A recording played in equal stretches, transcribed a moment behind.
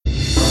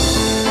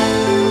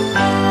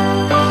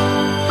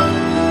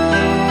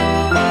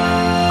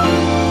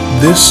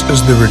This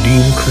is the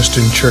Redeemed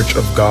Christian Church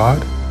of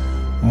God,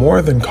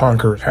 More Than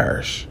Conqueror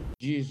Parish.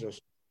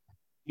 Jesus,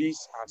 please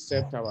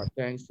accept our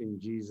thanks in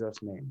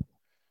Jesus' name.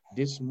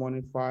 This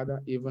morning,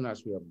 Father, even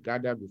as we have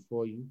gathered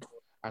before you,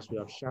 as we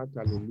have shouted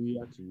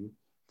hallelujah to you,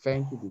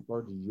 thank you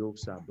because the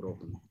yokes are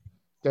broken.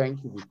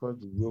 Thank you because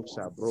the yokes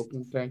are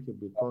broken. Thank you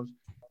because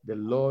the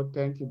Lord,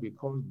 thank you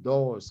because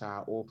doors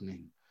are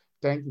opening.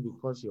 Thank you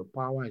because your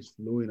power is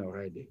flowing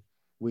already.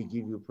 We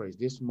give you praise.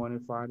 This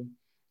morning, Father,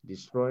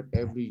 destroy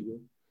every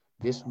yoke.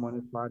 This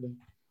morning, Father,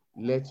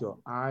 let your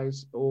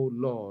eyes, oh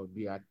Lord,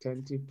 be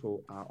attentive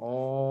to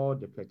all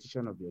the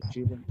petition of your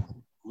children.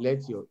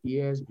 Let your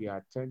ears be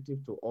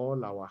attentive to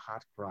all our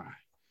heart cry.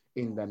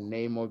 In the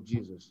name of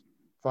Jesus.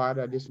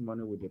 Father, this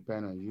morning we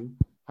depend on you.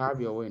 Have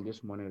your way in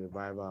this morning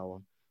revival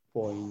hour.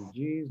 For in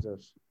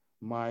Jesus'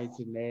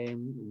 mighty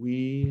name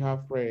we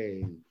have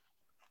prayed.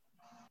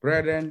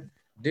 Brethren,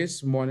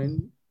 this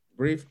morning,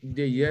 brief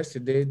day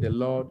yesterday, the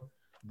Lord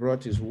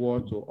brought his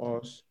word to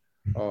us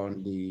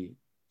on the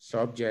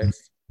subject,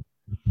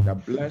 the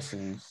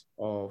blessings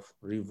of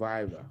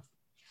revival.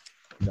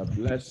 The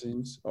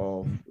blessings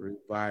of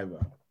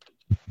revival.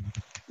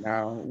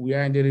 Now, we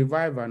are in the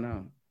revival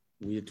now.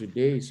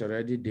 Today is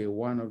already day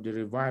one of the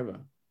revival.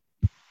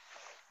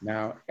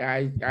 Now,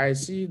 I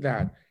see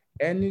that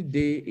any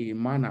day a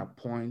man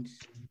appoints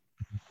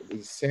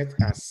is set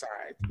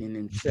aside in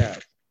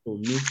himself to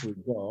meet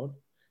with God,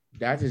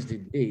 that is the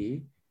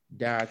day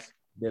that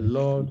the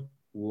Lord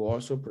will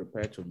also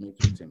prepare to meet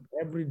with him.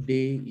 Every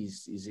day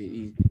is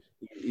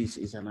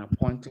an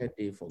appointed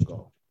day for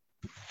God.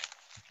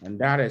 And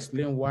that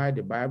explains why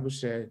the Bible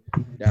said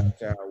that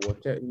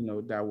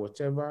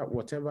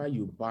whatever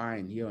you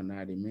bind here on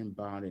earth remain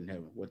bound in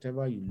heaven.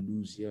 Whatever you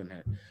lose here on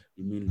earth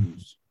remain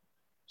loose.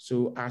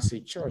 So as a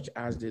church,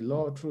 as the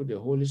Lord through the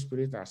Holy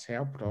Spirit has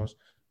helped us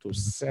to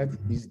set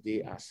this day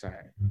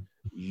aside,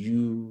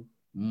 you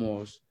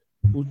must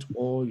put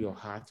all your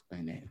heart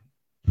in it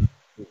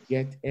to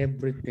get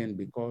everything,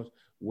 because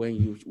when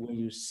you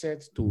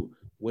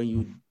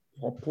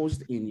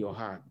proposed in your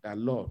heart that,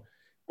 Lord,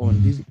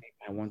 on this day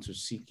I want to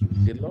seek you,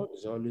 the Lord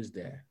is always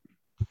there.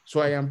 So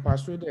I am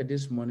persuaded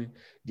this morning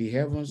the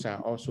heavens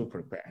are also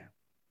prepared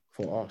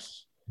for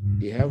us.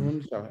 The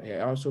heavens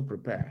are also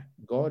prepared.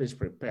 God is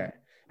prepared,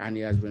 and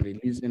he has been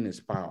releasing his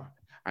power.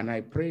 And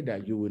I pray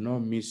that you will not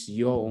miss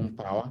your own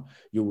power.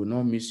 You will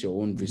not miss your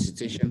own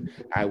visitation.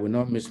 I will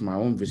not miss my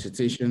own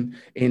visitation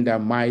in the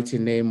mighty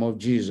name of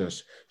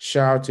Jesus.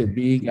 Shout a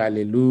big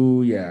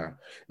hallelujah.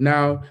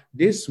 Now,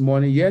 this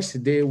morning,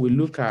 yesterday, we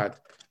look at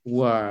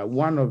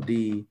one of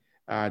the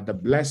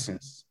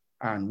blessings,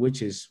 and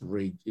which is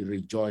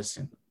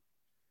rejoicing.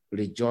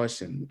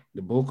 Rejoicing.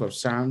 The book of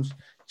Psalms,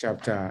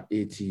 chapter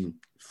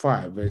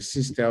 85, verse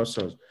 6 tells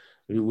us,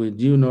 will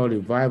you not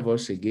revive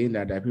us again,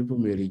 that people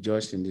may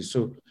rejoice in this?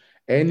 So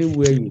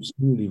anywhere you see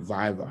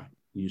revival,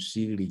 you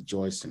see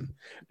rejoicing.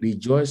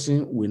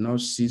 Rejoicing will not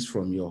cease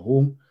from your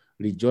home.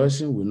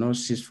 Rejoicing will not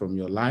cease from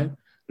your life.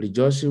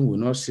 Rejoicing will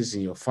not cease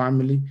in your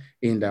family.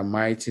 In the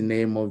mighty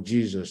name of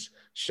Jesus.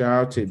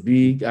 Shout a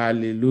big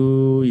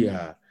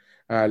hallelujah.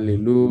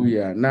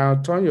 Hallelujah. Now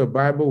turn your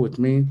Bible with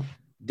me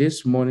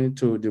this morning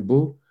to the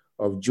book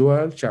of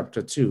Joel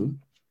chapter 2.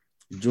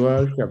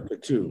 Joel chapter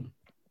 2.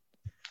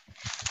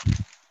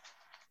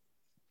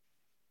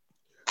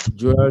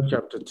 Joel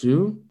chapter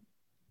 2.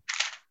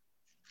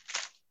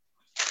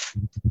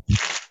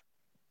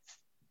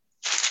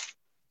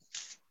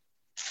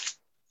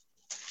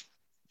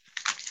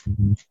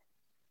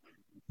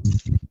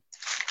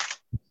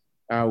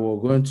 We're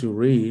going to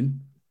read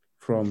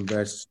from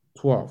verse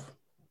 12.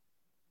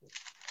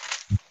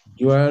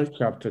 Joel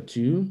chapter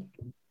 2,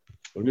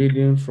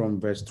 reading from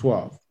verse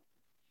 12.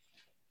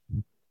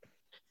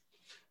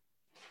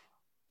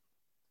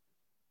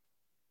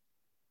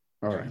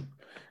 All right.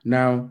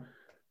 Now,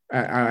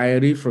 I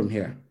read from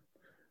here.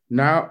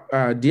 Now,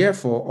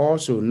 therefore,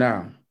 also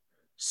now,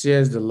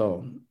 says the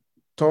Lord,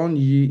 turn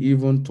ye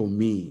even to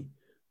me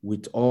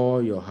with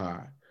all your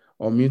heart.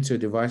 Unmute your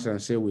device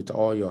and say, with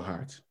all your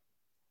heart.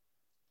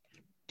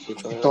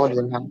 With all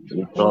your heart.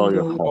 With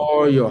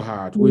all your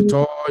heart. With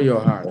all your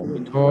heart.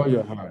 With all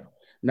your heart.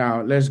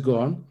 Now, let's go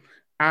on.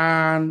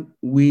 And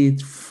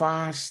with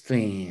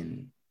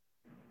fasting,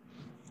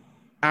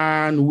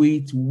 and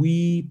with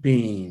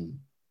weeping,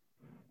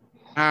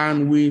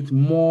 and with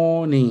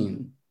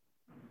mourning,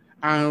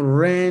 and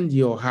rend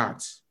your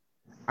hearts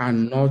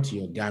and not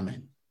your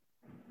garment.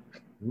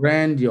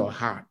 Rend your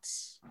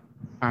hearts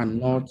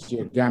and not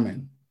your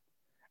garment,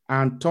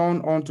 and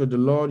turn unto the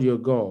Lord your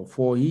God,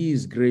 for he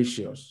is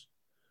gracious.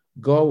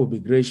 God will be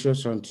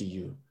gracious unto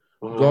you.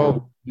 God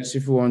will be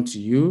merciful unto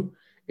you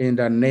in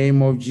the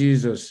name of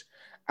Jesus.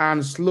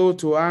 And slow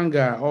to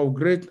anger, of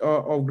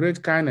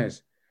great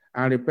kindness,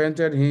 and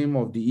repented him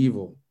of the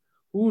evil.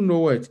 Who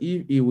knoweth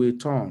if he will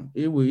turn,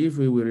 if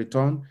he will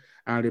return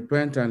and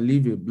repent and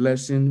leave a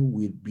blessing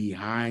with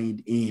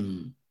behind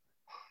him.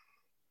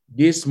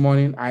 This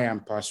morning, I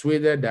am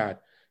persuaded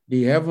that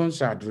the heavens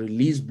had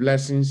released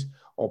blessings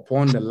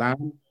upon the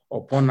land,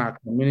 upon our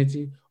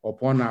community,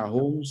 upon our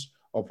homes,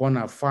 upon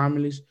our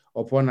families,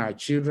 upon our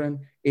children,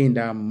 in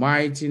the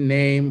mighty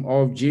name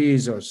of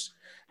Jesus.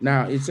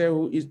 Now, it says,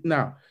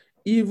 now,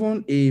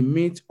 even a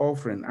meat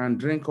offering and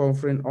drink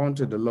offering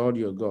unto the Lord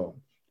your God.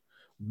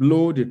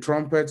 Blow the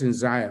trumpet in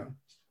Zion,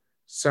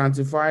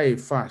 sanctify a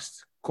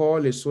fast,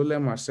 call a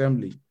solemn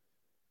assembly.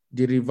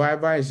 The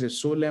revival is a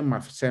solemn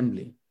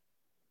assembly.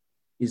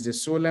 It's a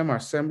solemn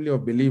assembly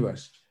of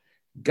believers.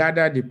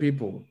 Gather the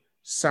people,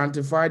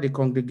 sanctify the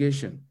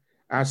congregation,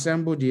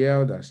 assemble the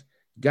elders,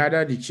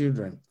 gather the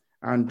children,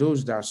 and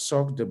those that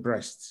suck the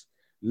breasts.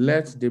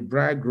 Let the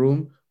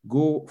bridegroom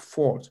go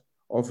forth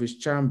of his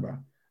chamber,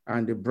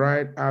 and the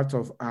bride out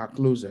of her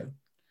closet.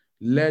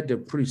 Let the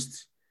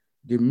priests,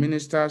 the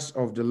ministers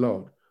of the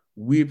Lord,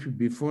 weep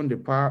before the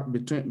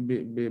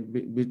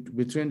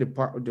between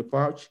the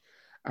pouch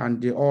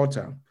and the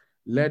altar.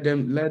 Let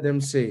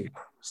them say,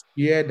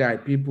 spare thy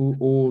people,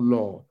 O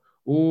Lord.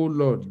 O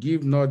Lord,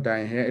 give not thy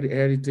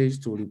heritage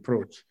to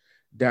reproach,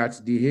 that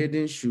the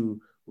heathen should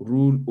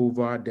rule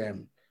over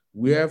them.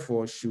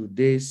 Wherefore should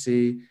they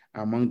say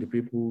among the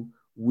people,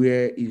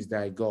 where is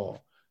thy God?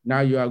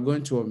 Now you are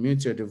going to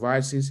unmute your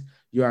devices.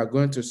 You are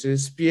going to say,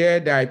 spare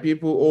thy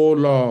people, O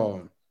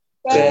Lord.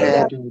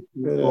 Spare thy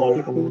people, O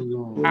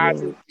Lord.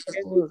 As this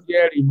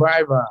year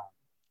revival,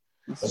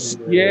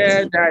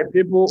 spare thy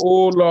people,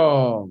 O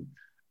Lord,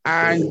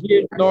 and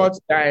give not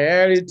thy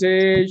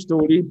heritage to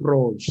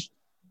reproach.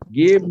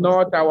 Give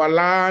not our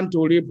land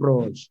to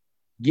reproach.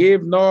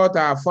 Give not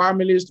our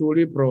families to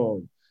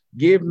reproach.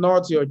 Give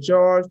not your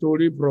church to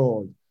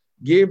reproach.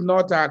 Give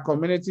not our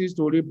communities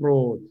to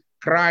reproach.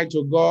 Cry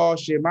to God,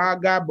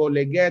 Shemaga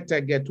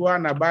Bolegete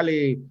Getuana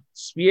Bali.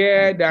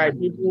 Spare thy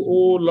people,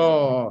 O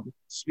Lord.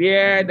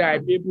 Spare thy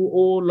people,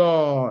 O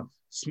Lord.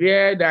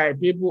 Spare thy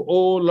people,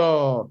 O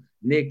Lord.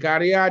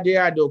 Nekaria de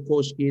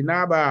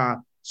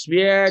Adokoshkinaba.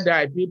 Spare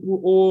thy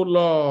people, O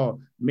Lord.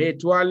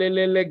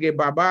 Metwalelele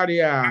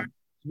Gebabaria.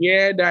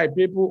 Spare thy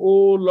people,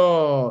 O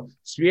Lord.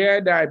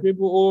 Spare thy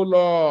people, O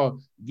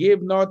Lord.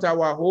 Give not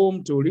our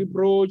home to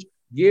reproach.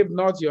 Give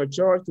not your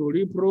church to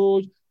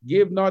reproach.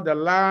 Give not the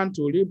land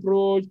to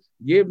reproach.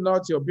 Give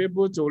not your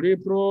people to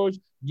reproach.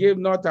 Give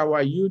not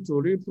our youth to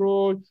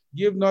reproach.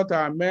 Give not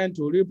our men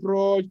to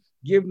reproach.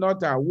 Give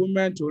not our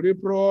women to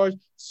reproach.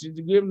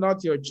 Give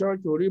not your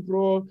church to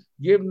reproach.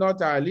 Give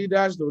not our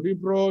leaders to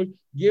reproach.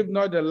 Give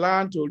not the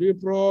land to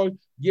reproach.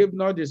 Give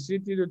not the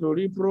city to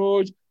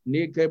reproach.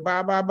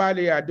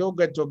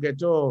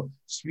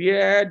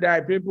 Spare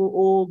thy people,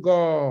 O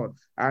God,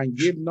 and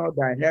give not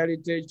thy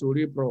heritage to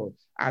reproach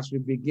as we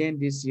begin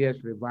this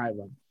year's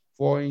revival.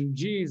 For in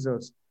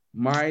Jesus'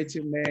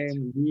 mighty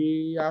name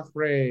we are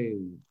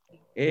praying.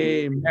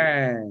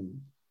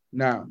 Amen.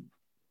 Now,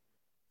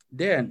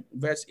 then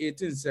verse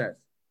 18 says,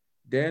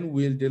 then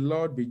will the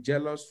Lord be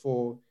jealous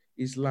for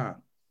his land.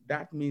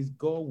 That means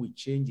God will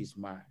change his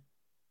mind.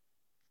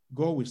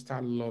 God will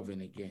start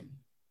loving again.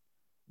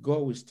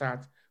 God will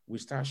start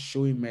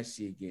showing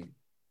mercy again.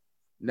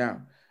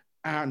 Now,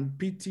 and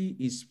pity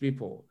his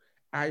people.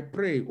 I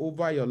pray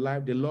over your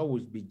life, the Lord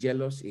will be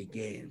jealous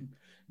again.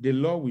 The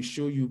Lord will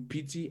show you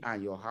pity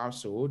and your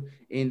household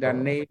in the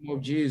name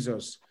of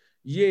Jesus.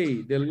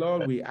 Yea, the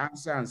Lord will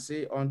answer and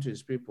say unto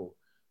his people,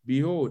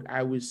 behold,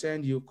 I will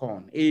send you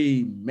corn.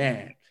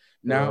 Amen.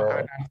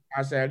 Now,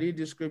 as I read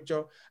the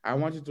scripture, I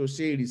want you to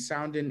say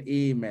resounding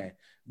amen.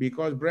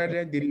 Because,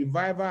 brethren, the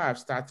revival have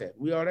started.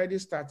 We already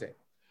started.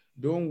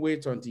 Don't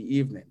wait until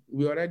evening.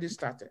 We already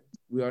started.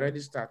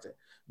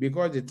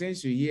 Because the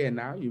things you hear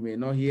now, you may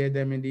not hear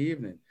them in the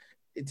evening.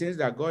 The things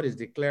that God is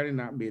declaring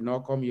now may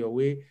not come your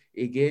way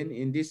again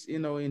in this,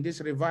 in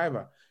this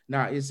revival.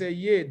 Now, it says,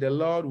 yea, the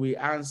Lord will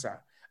answer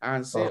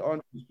and say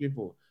unto his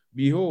people,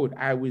 behold,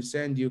 I will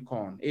send you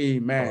corn.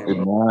 Amen.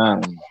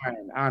 Amen.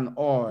 And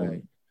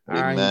oil.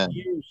 Amen. And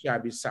you shall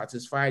be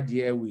satisfied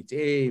therewith.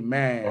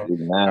 Amen.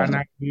 Amen. And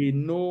I will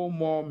no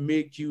more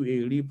make you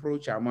a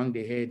reproach among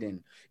the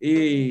heathen.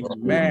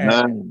 Amen.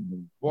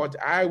 Amen. But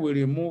I will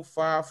remove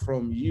far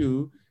from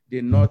you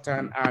the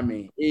northern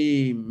army.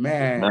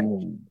 Amen.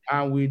 Amen.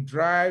 And we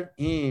drive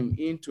him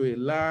into a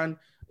land,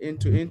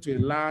 into a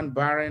land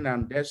barren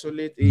and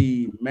desolate.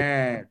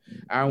 Amen.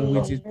 And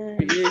with his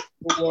face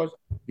towards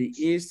the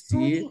east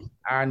sea,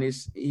 and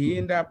his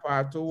hinder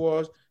part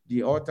towards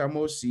the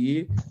uttermost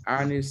sea,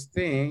 and his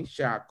sting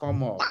shall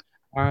come up,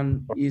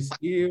 and his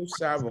heel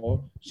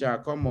savour shall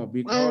come up,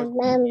 because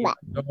he has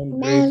done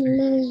great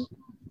things.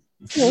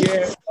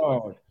 Fear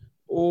God,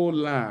 O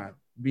land,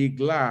 be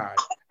glad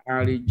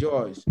and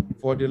rejoice,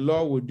 for the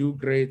Lord will do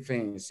great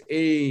things.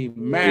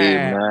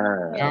 Amen.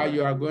 Amen. Now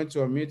you are going to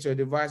unmute your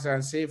device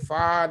and say,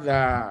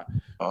 Father,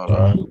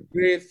 Father, do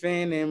great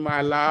thing in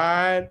my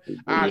life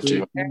as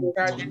we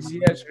enter this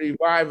year's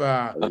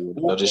revival.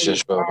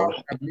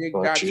 Make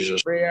that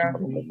Jesus. prayer.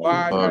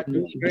 Father,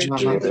 do great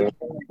things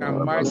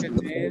and mighty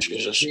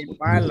things in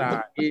my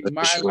life,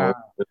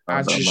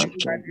 as we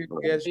enter this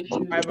year's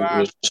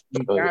revival.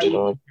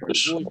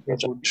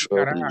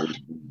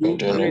 Do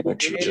great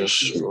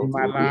things in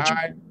my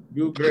life.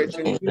 Do great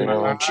things in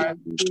our lives.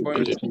 For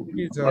in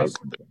Jesus'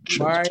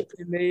 mighty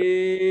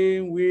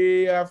name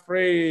we are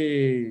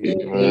free.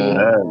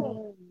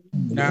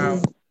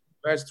 Now,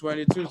 verse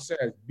 22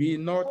 says, be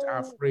not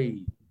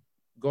afraid.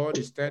 God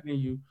is telling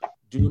you,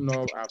 do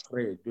not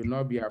afraid. Do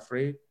not be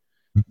afraid,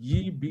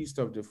 ye beasts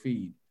of the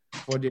field.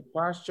 For the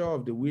pasture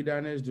of the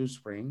wilderness do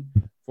spring,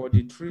 for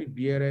the tree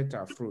beareth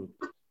her fruit.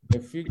 The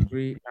fig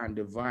tree and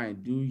the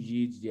vine do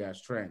yield their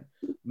strength.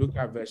 Look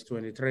at verse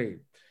 23.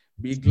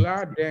 Be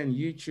glad then,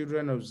 ye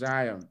children of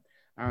Zion,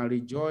 and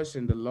rejoice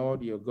in the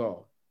Lord your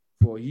God.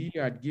 For he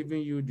had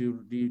given you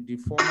the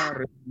former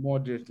rain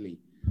moderately,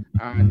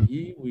 and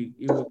he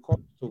will cause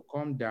to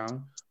come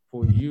down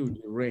for you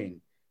the rain,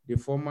 the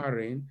former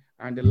rain,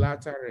 and the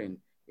latter rain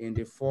in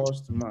the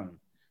first month.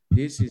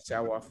 This is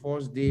our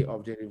first day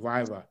of the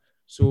revival.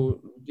 So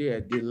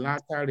the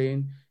latter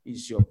rain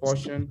is your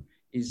portion,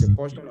 is the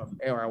portion of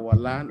our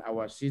land,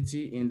 our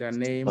city, in the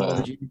name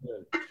of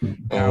Jesus.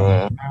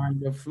 Now,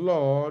 and the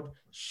flood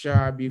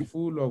shall be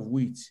full of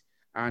wheat,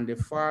 and the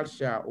fat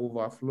shall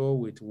overflow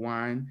with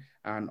wine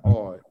and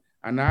oil.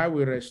 And I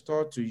will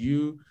restore to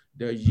you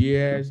the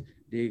years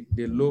the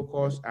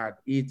locusts had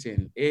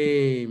eaten.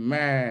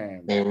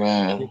 Amen.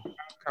 Amen. The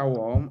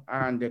cankerworm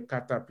and the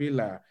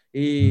caterpillar.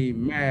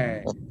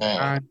 Amen.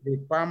 And the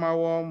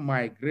palmerworm,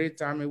 my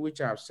great army,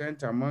 which I have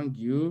sent among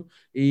you.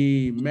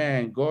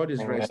 Amen. God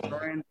is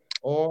restoring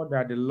all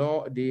that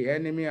the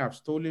enemy have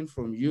stolen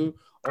from you,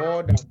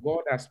 all that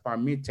God has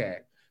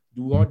permitted.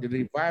 The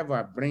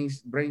revival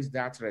brings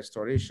that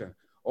restoration.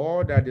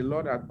 All that the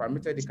Lord has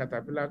permitted the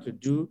caterpillar to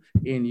do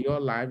in your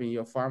life, in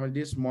your family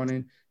this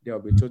morning, there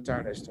will be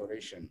total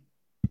restoration.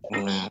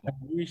 And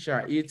we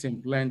shall eat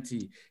in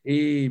plenty.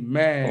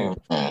 Amen.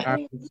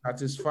 And be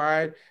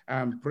satisfied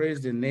and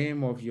praise the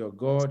name of your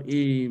God.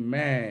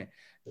 Amen.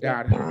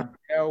 That have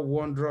dealt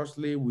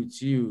wondrously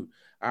with you.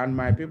 And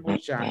my people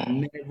shall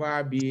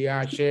never be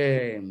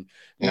ashamed.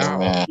 Now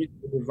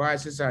unmute the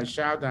devices and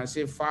shout and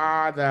say,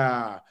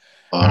 Father,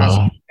 as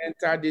we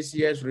enter this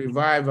year's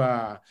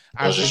revival,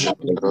 as we go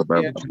to this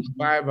year's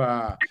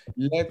revival,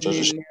 let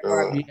me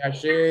never be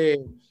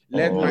ashamed.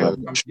 Let my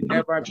family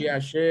never be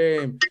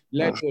ashamed.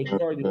 Let your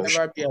church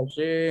never be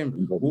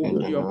ashamed.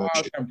 Open your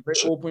mouth and pray.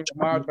 Open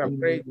your mouth and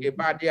pray.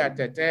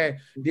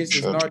 This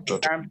is not the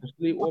time to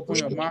sleep. Open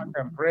your mouth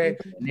and pray.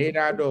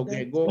 Let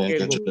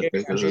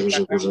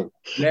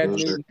me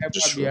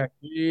never be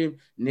ashamed.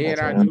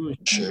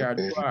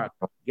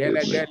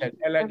 Gele gele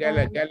gele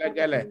gele gele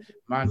gele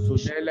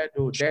mantudele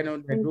do deno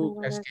do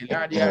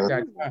escaladia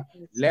tata.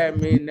 Let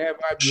me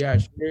never be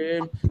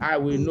ashamed. I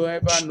will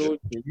never know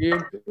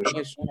shame.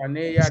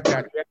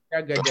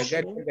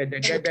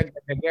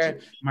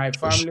 My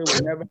family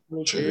will never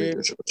know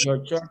shame.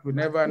 Your church will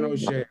never know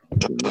shame.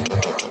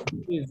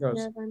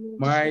 Jesus'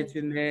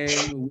 mighty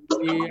name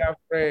we are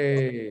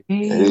praying.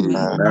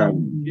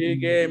 Amen.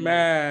 Big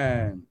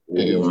amen.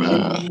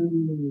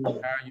 Amen.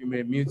 Now you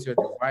may mute your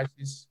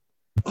devices.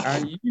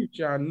 And you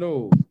shall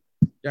know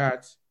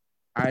that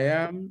I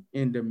am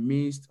in the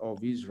midst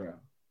of Israel,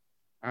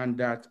 and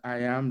that I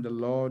am the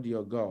Lord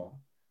your God,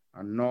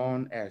 and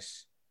none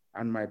else,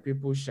 and my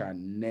people shall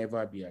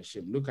never be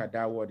ashamed. Look at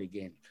that word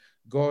again.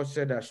 God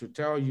said, I should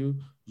tell you,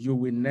 you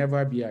will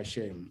never be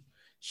ashamed.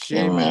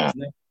 Shame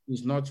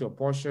is not your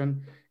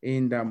portion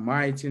in the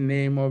mighty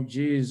name of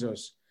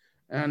Jesus.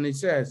 And it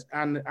says,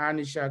 and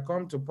it shall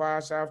come to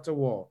pass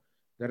afterward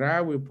that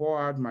I will pour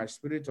out my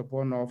spirit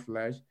upon all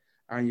flesh,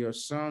 and your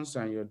sons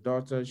and your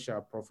daughters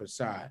shall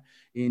prophesy.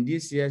 In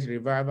this year's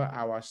revival,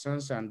 our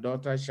sons and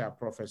daughters shall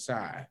prophesy.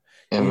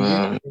 In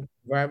this year's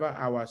revival,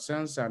 our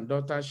sons and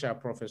daughters shall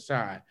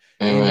prophesy.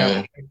 In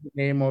the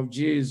name of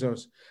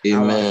Jesus,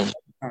 our sons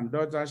and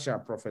daughters shall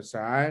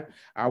prophesy.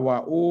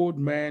 Our old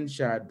men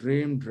shall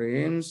dream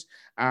dreams,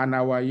 and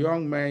our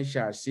young men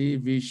shall see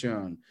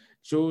vision.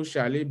 So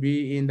shall it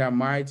be in the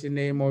mighty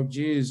name of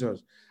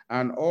Jesus.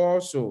 And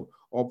also,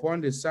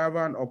 upon the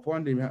servant,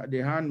 upon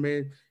the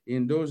handmaid,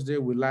 in those days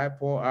will I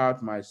pour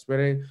out my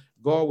spirit.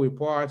 God will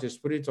pour out his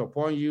spirit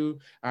upon you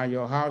and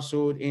your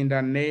household in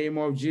the name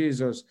of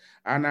Jesus.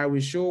 And I will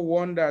show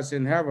wonders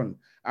in heaven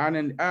and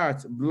in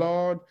earth,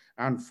 blood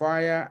and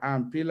fire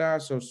and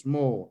pillars of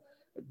smoke.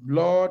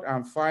 Blood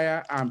and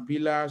fire and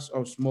pillars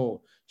of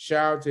smoke.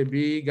 Shout a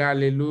big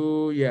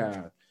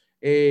hallelujah.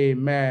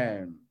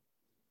 Amen.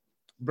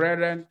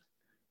 Brethren,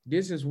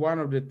 this is one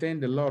of the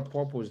things the Lord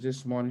purposed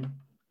this morning,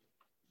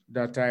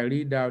 that I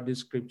read out this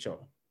scripture.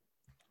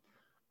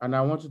 And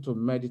I want you to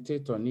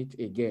meditate on it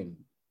again,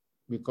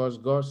 because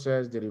God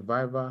says the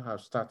revival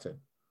has started.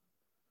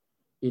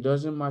 It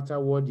doesn't matter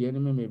what the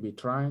enemy may be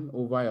trying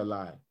over your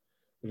life.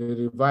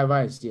 The revival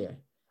is here,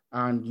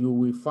 and you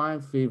will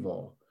find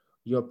favor.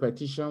 Your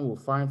petition will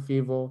find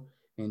favor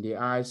in the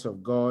eyes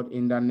of God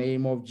in the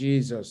name of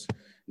Jesus.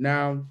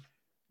 Now,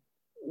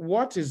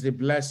 what is the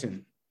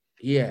blessing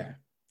here?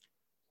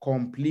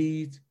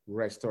 Complete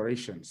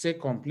restoration. Say,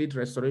 complete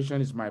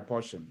restoration is my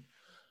portion.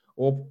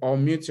 Or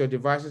mute your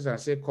devices and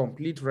say,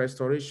 complete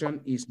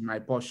restoration is my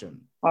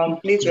portion.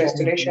 Complete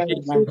restoration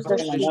is my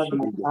portion and that of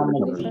my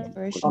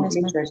family.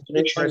 Complete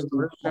restoration is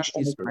my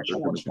portion is and my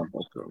portion of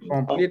portion.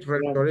 Complete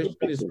restoration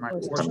is my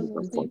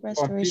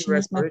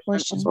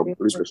portion. Complete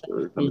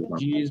restoration in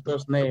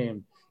Jesus'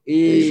 name.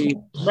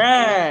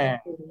 Amen.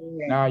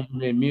 Now you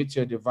may mute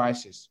your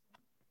devices.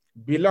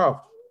 Beloved,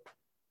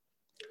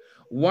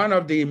 one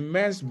of the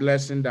immense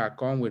blessings that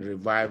come with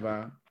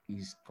revival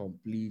is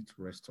complete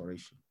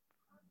restoration.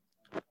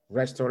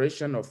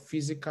 Restoration of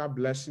physical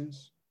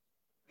blessings.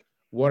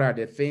 What are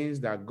the things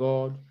that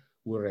God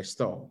will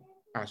restore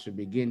as we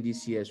begin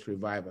this year's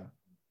revival?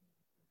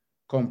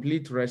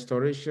 Complete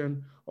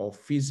restoration of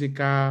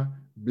physical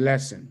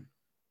blessing.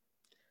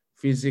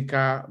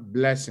 Physical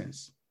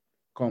blessings.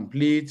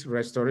 Complete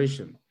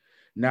restoration.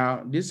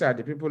 Now, these are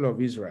the people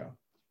of Israel.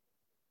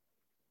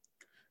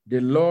 The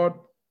Lord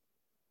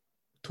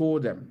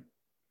told them,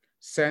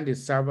 send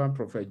his servant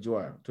prophet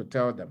Joel to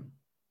tell them,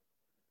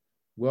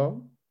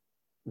 well,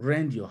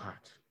 rend your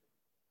heart,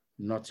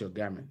 not your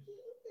garment.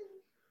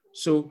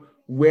 So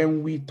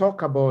when we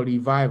talk about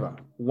revival,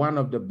 one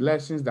of the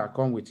blessings that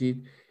come with it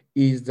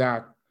is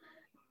that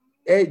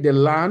the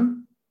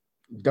land,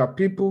 the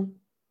people,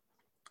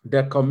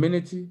 the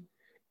community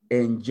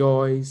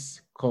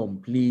enjoys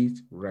complete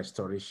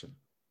restoration.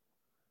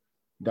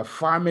 The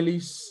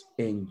families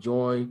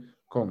enjoy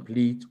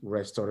complete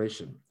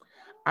restoration.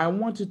 I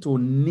want you to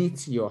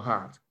knit your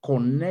heart,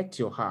 connect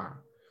your heart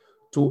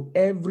to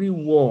every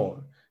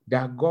word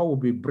that God will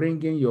be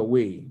bringing your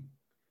way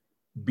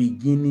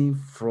beginning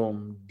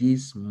from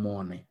this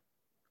morning.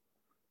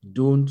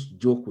 Don't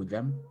joke with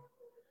them.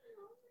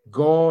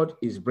 God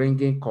is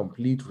bringing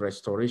complete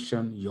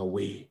restoration your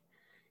way.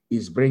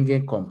 Is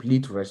bringing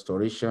complete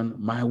restoration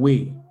my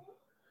way.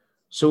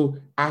 So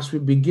as we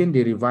begin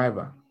the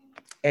revival,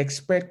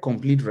 expect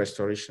complete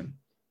restoration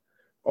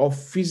of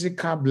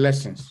physical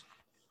blessings,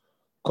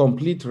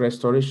 complete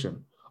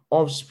restoration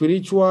of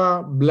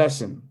spiritual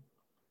blessing,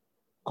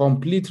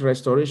 complete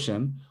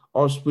restoration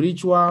of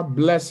spiritual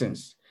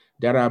blessings.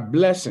 There are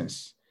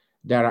blessings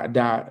that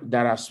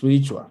are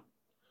spiritual.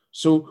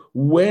 So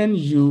when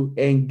you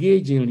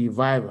engage in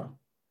revival,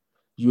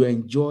 you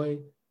enjoy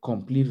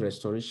complete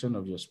restoration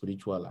of your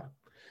spiritual life.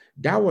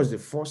 That was the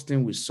first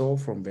thing we saw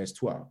from verse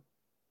 12.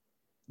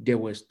 There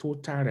was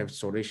total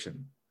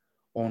restoration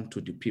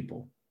unto the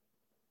people.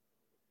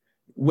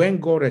 When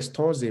God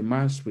restores a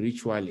man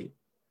spiritually,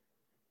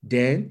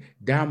 then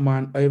that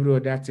man, every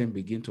other thing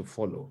begin to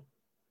follow.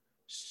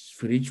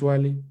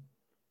 Spiritually,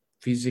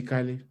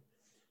 physically,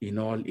 in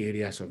all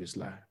areas of his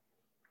life.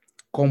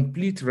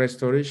 Complete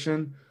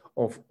restoration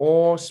of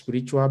all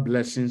spiritual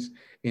blessings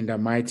in the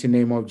mighty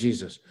name of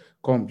Jesus.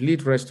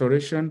 Complete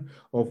restoration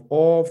of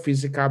all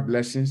physical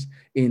blessings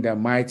in the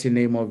mighty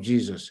name of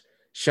Jesus.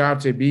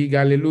 Shout a big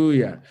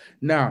hallelujah.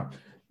 Now,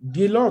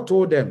 the Lord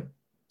told them,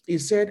 he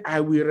said,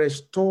 I will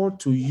restore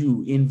to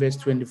you, in verse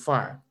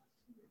 25,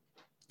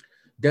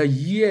 the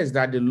years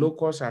that the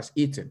locust has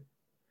eaten.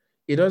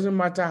 It doesn't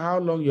matter how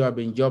long you have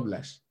been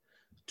jobless.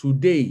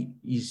 Today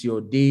is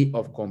your day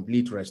of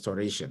complete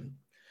restoration.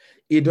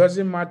 It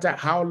doesn't matter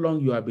how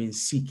long you have been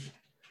sick.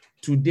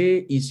 Today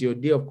is your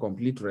day of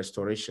complete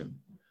restoration.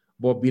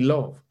 But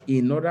beloved,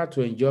 in order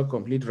to enjoy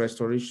complete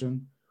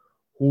restoration,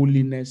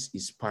 holiness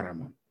is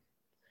paramount.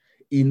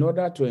 In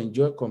order to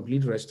enjoy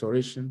complete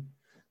restoration,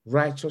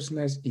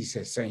 righteousness is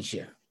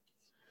essential.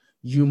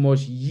 You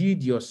must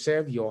yield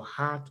yourself, your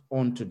heart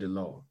unto the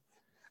Lord.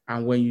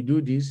 And when you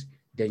do this,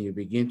 then you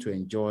begin to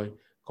enjoy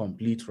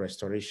complete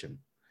restoration.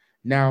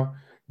 Now,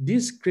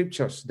 these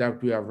scriptures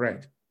that we have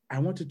read, I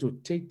want you to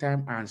take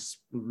time and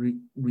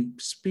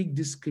speak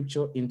this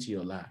scripture into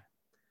your life.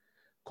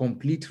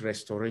 Complete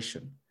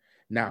restoration.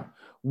 Now,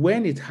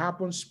 when it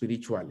happens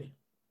spiritually,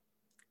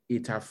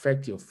 it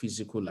affects your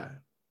physical life.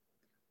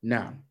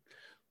 Now,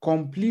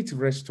 complete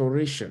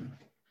restoration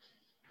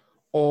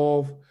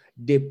of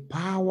the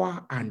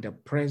power and the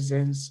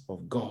presence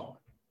of God.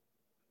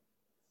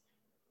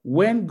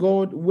 When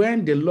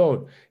the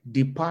Lord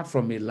depart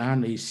from a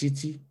land, a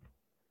city,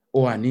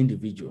 or an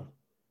individual,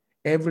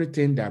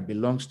 everything that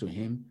belongs to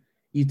him,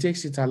 he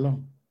takes it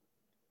along.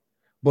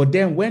 But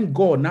then when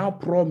God now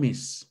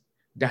promised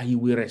that he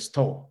will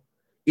restore,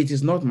 it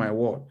is not my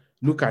word.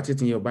 Look at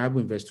it in your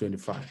Bible in verse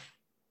 25.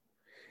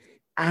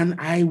 And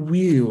I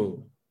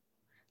will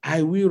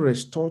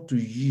restore to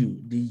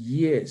you the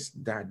years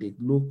that the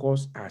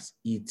locust has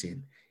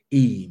eaten.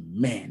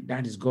 Amen.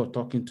 That is God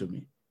talking to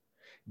me.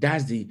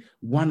 That's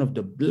one of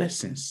the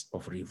blessings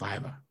of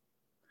revival.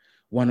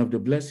 One of the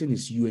blessings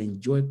is you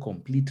enjoy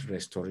complete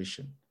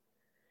restoration.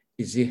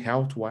 Is it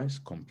health-wise?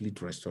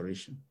 Complete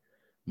restoration.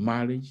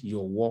 Marriage,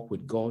 your walk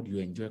with God, you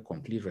enjoy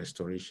complete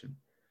restoration.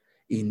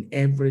 In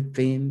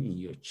everything, in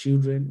your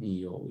children,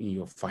 in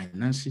your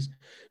finances,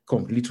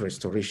 complete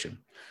restoration.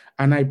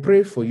 And I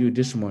pray for you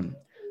this morning,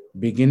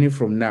 beginning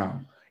from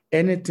now,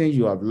 anything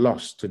you have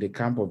lost to the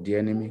camp of the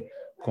enemy,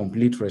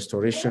 complete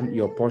restoration,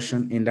 your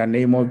portion in the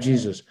name of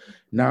Jesus.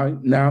 Now,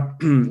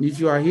 if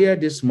you are here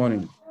this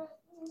morning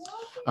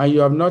and you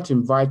have not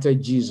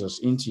invited Jesus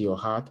into your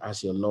heart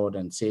as your Lord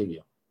and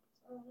Savior,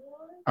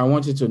 I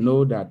want you to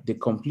know that the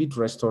complete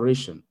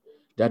restoration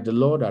that the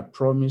Lord had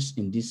promised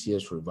in this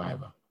year's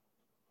revival,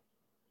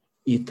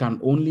 it can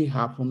only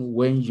happen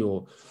when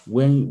your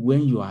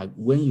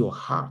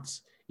heart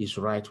is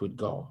right with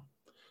God.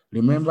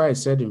 Remember, I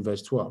said in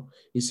verse 12,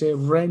 he said,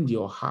 rend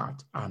your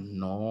heart and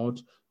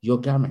not your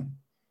garment.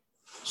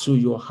 So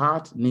your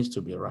heart needs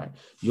to be right.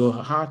 Your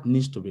heart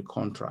needs to be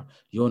contrite.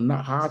 Your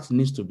heart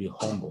needs to be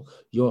humble.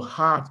 Your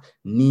heart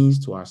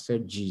needs to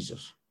accept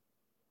Jesus.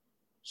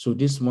 So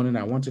this morning,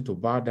 I want you to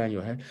bow down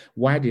your head.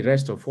 While the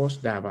rest of us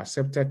that have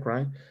accepted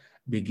Christ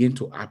begin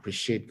to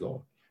appreciate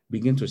God.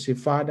 Begin to say,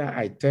 Father,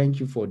 I thank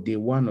you for day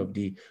one of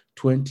the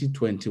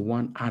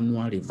 2021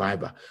 annual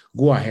revival.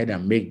 Go ahead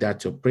and make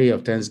that your prayer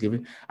of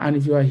thanksgiving. And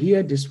if you are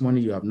here this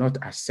morning, you have not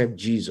accepted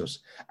Jesus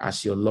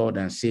as your Lord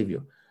and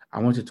Savior, I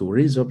want you to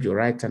raise up your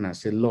right hand and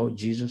say, Lord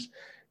Jesus,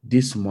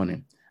 this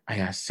morning, I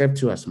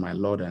accept you as my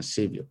Lord and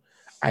Savior.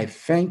 I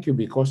thank you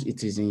because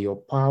it is in your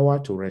power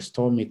to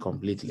restore me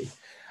completely.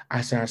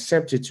 As I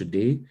accept it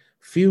today,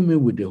 fill me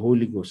with the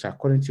Holy Ghost,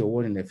 according to your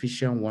word in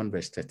Ephesians 1,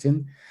 verse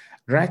 13.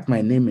 Write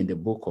my name in the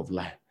book of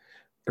life.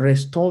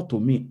 Restore to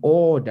me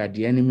all that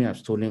the enemy has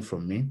stolen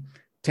from me.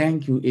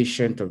 Thank you,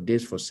 Ancient of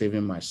Days, for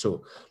saving my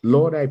soul.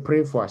 Lord, I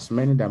pray for as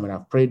many that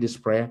have prayed this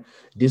prayer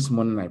this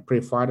morning. I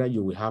pray, Father,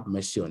 you will have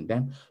mercy on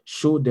them.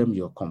 Show them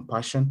your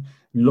compassion.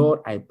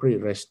 Lord, I pray,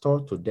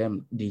 restore to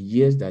them the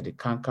years that the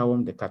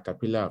cankerworm, the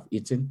caterpillar have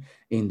eaten,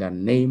 in the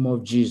name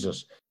of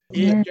Jesus.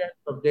 Ancient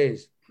of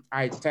Days,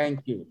 I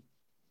thank you.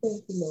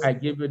 I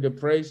give you the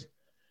praise.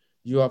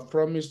 You have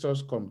promised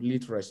us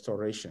complete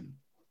restoration.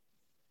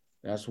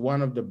 That's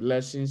one of the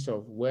blessings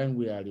of when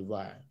we are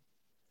revived.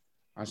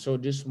 And so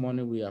this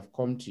morning we have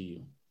come to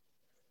you.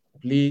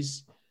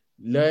 Please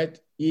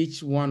let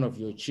each one of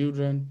your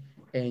children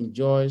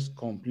enjoy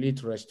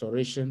complete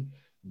restoration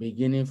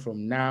beginning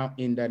from now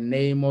in the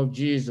name of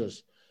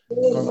Jesus.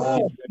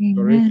 Complete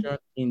restoration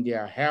in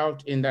their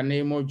health in the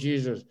name of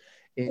Jesus,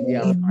 in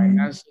their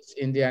finances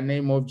in the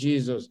name of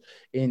Jesus,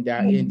 in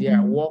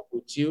their walk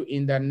with you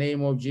in the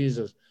name of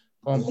Jesus.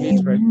 Complete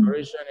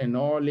restoration in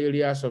all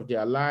areas of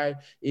their life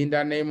in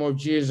the name of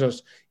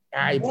Jesus.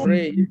 I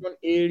pray even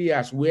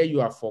areas where you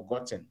are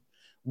forgotten,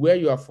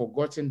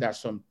 that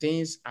some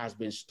things has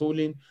been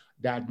stolen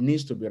that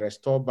needs to be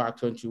restored back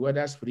to you,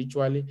 whether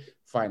spiritually,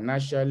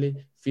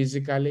 financially,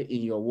 physically,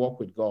 in your walk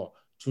with God.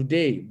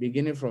 Today,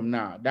 beginning from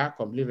now, that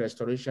complete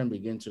restoration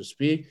begins to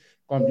speak.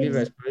 Complete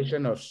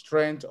restoration of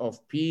strength,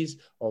 of peace,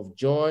 of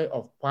joy,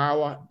 of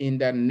power in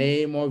the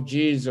name of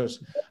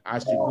Jesus.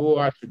 As you go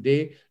out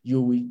today,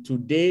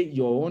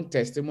 your own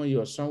testimony,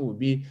 your son will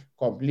be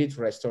complete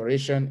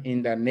restoration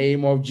in the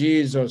name of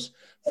Jesus.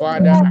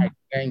 Father, I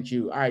thank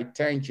you. I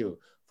thank you.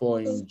 For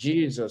in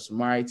Jesus'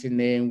 mighty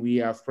name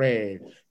we are prayed.